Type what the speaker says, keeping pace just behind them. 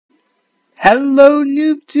Hello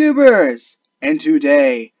NoobTubers! And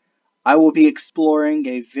today I will be exploring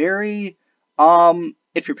a very,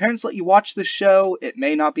 if your parents let you watch the show, it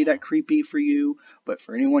may not be that creepy for you, but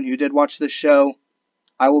for anyone who did watch the show,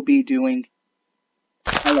 I will be doing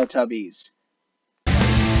Teletubbies.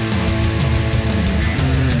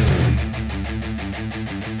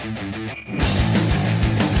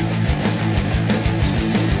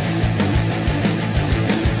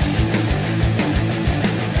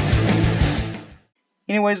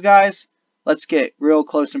 Anyways, guys, let's get real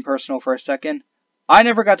close and personal for a second. I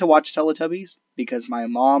never got to watch Teletubbies because my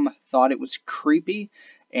mom thought it was creepy,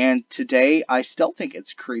 and today I still think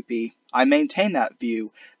it's creepy. I maintain that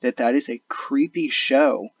view, that is a creepy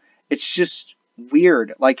show. It's just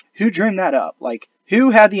weird. Like, who dreamed that up? Like, who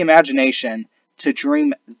had the imagination to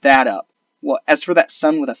dream that up? Well, as for that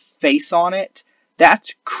sun with a face on it,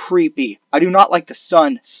 that's creepy. I do not like the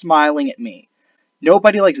sun smiling at me.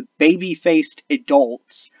 Nobody likes baby-faced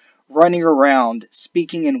adults running around,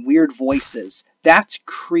 speaking in weird voices. That's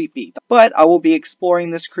creepy. But I will be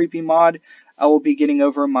exploring this creepy mod. I will be getting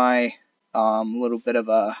over my little bit of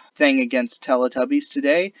a thing against Teletubbies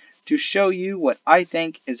today to show you what I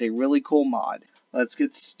think is a really cool mod. Let's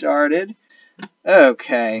get started.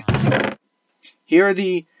 Okay. Here are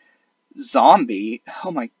the zombie.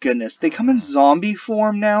 Oh my goodness. They come in zombie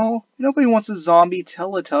form now? Nobody wants a zombie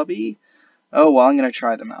Teletubby. Oh, well, I'm gonna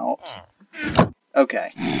try them out.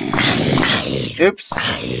 Okay. Oops.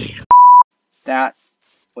 That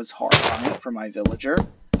was horrifying for my villager.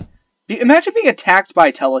 Imagine being attacked by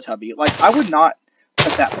a Teletubby. Like, I would not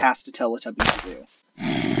put that past a Teletubby to do.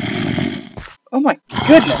 Oh my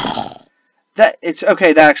goodness!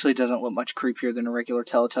 Okay, that actually doesn't look much creepier than a regular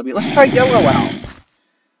Teletubby. Let's try yellow out.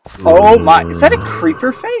 Oh my, is that a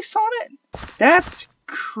creeper face on it? That's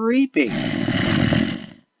creepy.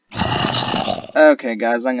 Okay,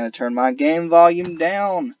 guys, I'm going to turn my game volume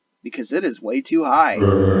down, because it is way too high.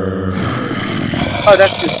 Oh,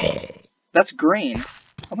 that's green.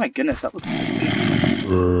 Oh my goodness, that looks creepy.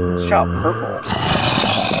 Let's try out purple.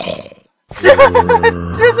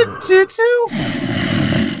 There's a tutu?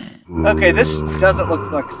 Okay, this doesn't look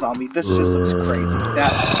like a zombie, this just looks crazy.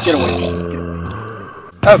 Get away from me, get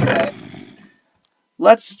away. Okay.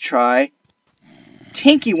 Let's try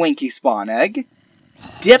Tinky Winky Spawn Egg.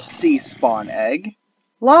 Dipsy Spawn Egg,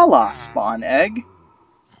 Lala Spawn Egg,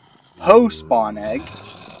 Ho Spawn Egg,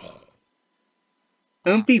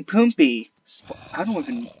 Oompy Poompy, I've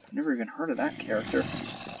never even heard of that character.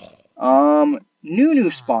 Nunu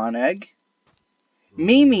Spawn Egg,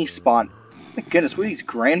 Mimi Spawn. My goodness, what are these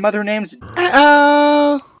grandmother names?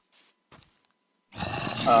 Uh-oh.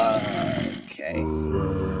 Okay.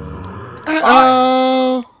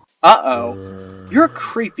 Uh-oh. Uh-oh. You're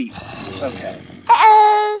creepy. Okay.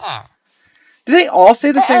 Do they all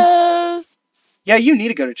say the same? Yeah, you need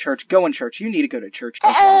to go to church. Go in church. You need to go to church.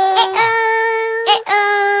 Okay.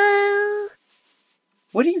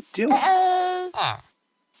 What are you doing?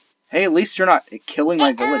 Hey, at least you're not killing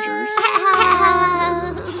my villagers.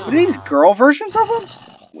 What are these girl versions of them?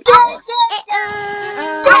 Wait, I'm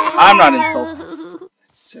not insulted.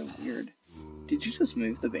 That's so weird. Did you just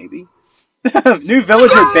move the baby? New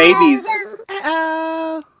villager babies.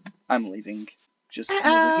 I'm leaving. Just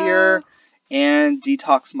over here and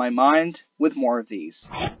detox my mind with more of these.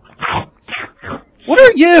 What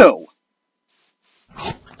are you?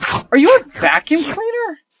 Are you a vacuum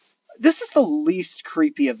cleaner? This is the least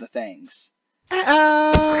creepy of the things.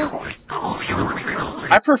 I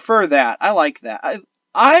prefer that. I like that.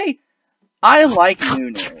 I like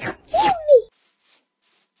Nunu.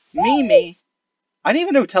 Mimi. I didn't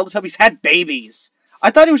even know Teletubbies had babies. I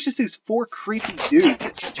thought it was just these four creepy dudes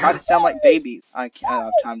that try to sound like babies. I don't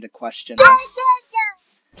have time to question this.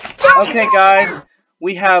 Okay, guys.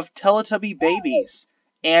 We have Teletubby babies.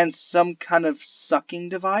 And some kind of sucking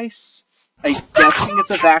device. I'm guessing it's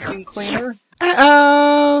a vacuum cleaner.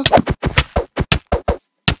 Uh-oh.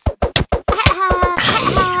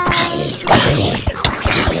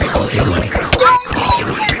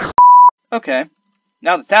 Okay.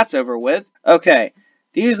 Now that that's over with. Okay.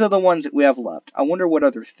 These are the ones that we have left. I wonder what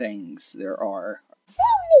other things there are.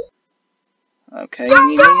 Okay,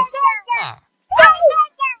 Mimi.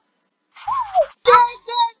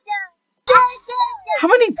 How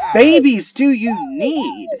many babies do you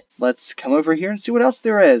need? Let's come over here and see what else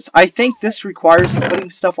there is. I think this requires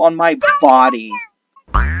putting stuff on my body.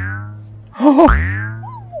 Oh!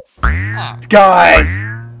 Guys!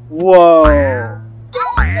 Whoa!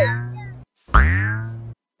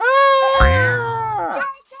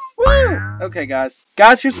 Woo! Okay, guys.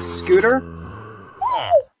 Guys, here's a scooter.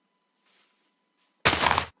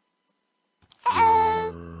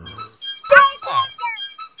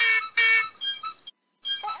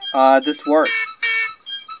 This works.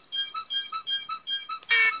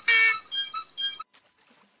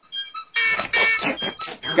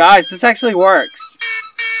 Guys, this actually works.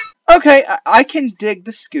 Okay, I can dig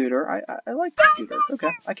the scooter. I like the scooter.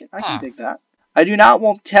 Okay, I can dig that. I do not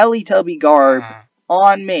want Teletubby garb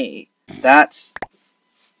on me. Let's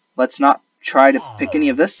not try to pick any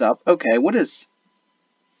of this up. Okay, I wonder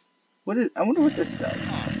what this does.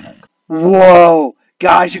 Whoa!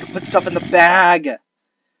 Guys, you can put stuff in the bag!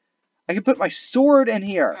 I can put my sword in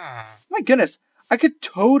here. My goodness, I could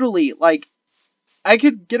totally, like, I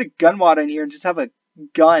could get a gun mod in here and just have a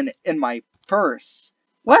gun in my purse.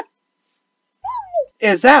 What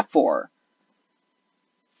is that for?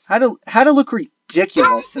 How to look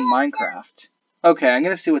ridiculous in Minecraft. Okay, I'm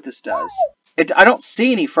gonna see what this does. I don't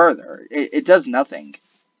see any further. It does nothing.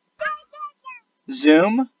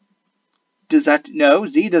 Zoom? Does that... No,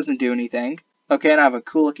 Z doesn't do anything. Okay, and I have a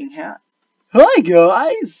cool looking hat. Hi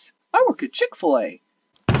guys! I work at Chick-fil-A.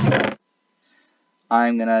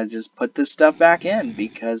 I'm gonna just put this stuff back in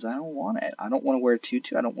because I don't want it. I don't want to wear a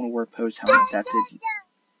tutu. I don't want to wear a pose helmet. That did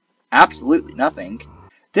absolutely nothing.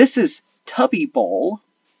 This is Tubby Bowl.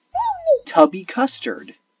 Tubby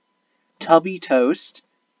Custard. Tubby Toast.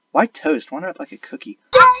 Why toast? Why not like a cookie?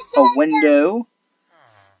 A window.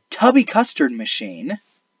 Tubby Custard Machine.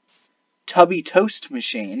 Tubby Toast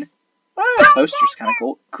Machine. Oh, toaster's kind of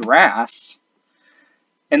cool. Grass.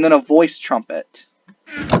 And then a voice trumpet.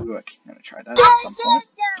 Ooh, I'm gonna try that at some point.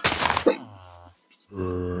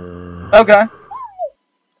 Okay.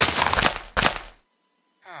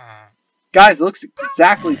 Guys, it looks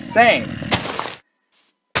exactly the same.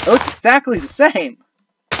 It looks exactly the same.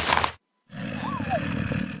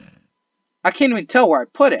 I can't even tell where I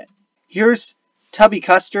put it. Here's Tubby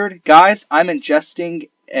Custard. Guys, I'm ingesting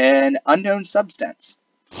an unknown substance.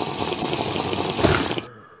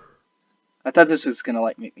 I thought this was gonna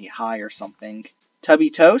like make me high or something. Tubby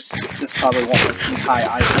Toast. This probably won't make me high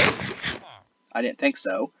either. I didn't think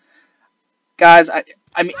so. Guys, I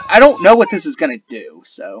mean, I don't know what this is gonna do,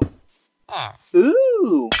 so.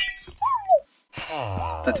 Ooh!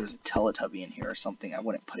 I thought there was a Teletubby in here or something. I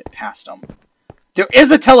wouldn't put it past them. There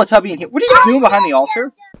is a Teletubby in here. What are you doing behind the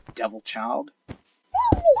altar? Devil child.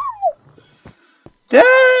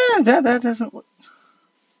 That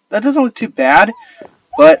doesn't look too bad.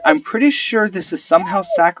 But I'm pretty sure this is somehow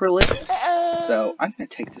sacrilegious. So I'm going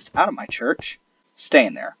to take this out of my church. Stay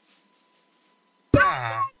in there.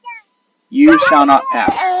 You shall not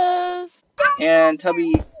pass. And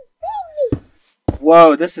Tubby...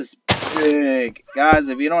 Whoa, this is big. Guys,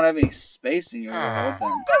 if you don't have any space in your world, then...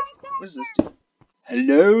 What does this do?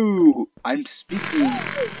 Hello! I'm speaking.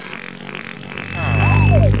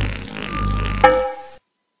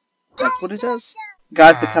 That's what it does.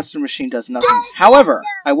 Guys, the custard machine does nothing. However,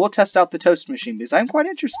 I will test out the toast machine because I'm quite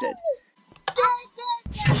interested.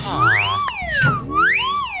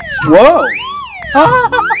 Whoa!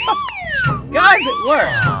 Guys, it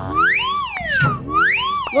works!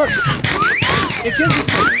 Look! It gives it...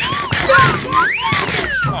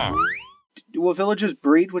 Will villagers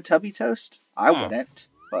breed with Tubby Toast? I wouldn't,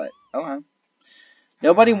 but okay.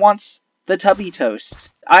 Nobody wants the Tubby Toast.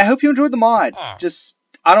 I hope you enjoyed the mod. Just...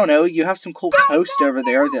 I don't know, you have some cool toast over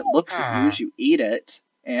there that looks at you as you eat it.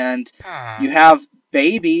 And you have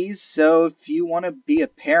babies, so if you want to be a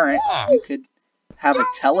parent, you could have a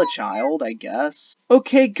telechild, I guess.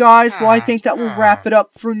 Okay, guys, well, I think that will wrap it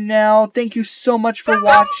up for now. Thank you so much for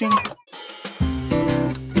watching.